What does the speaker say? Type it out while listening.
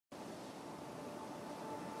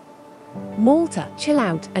Malta, chill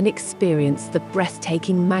out and experience the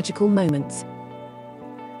breathtaking magical moments.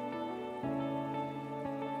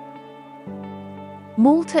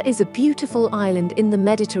 Malta is a beautiful island in the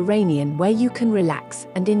Mediterranean where you can relax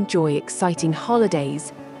and enjoy exciting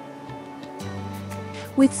holidays.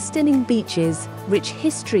 With stunning beaches, rich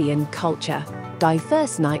history and culture,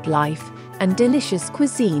 diverse nightlife, and delicious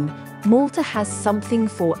cuisine, Malta has something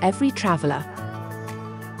for every traveler.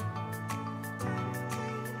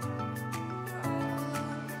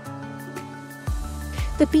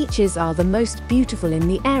 The beaches are the most beautiful in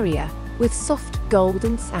the area, with soft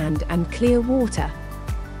golden sand and clear water.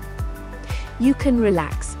 You can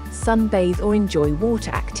relax, sunbathe or enjoy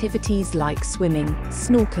water activities like swimming,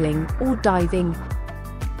 snorkeling or diving.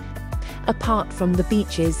 Apart from the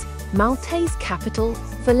beaches, Malta's capital,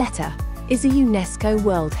 Valletta, is a UNESCO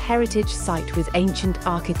World Heritage Site with ancient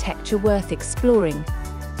architecture worth exploring.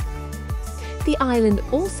 The island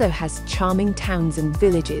also has charming towns and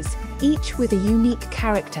villages, each with a unique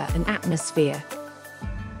character and atmosphere.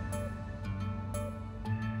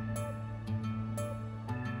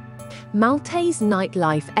 Malta's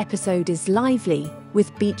nightlife episode is lively,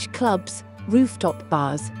 with beach clubs, rooftop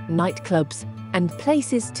bars, nightclubs, and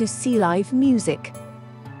places to see live music.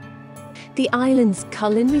 The island's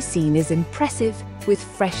culinary scene is impressive, with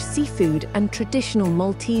fresh seafood and traditional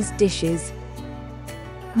Maltese dishes.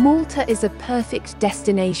 Malta is a perfect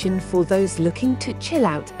destination for those looking to chill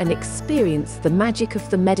out and experience the magic of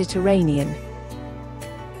the Mediterranean.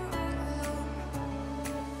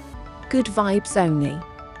 Good vibes only.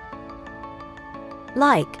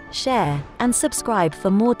 Like, share, and subscribe for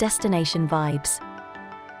more destination vibes.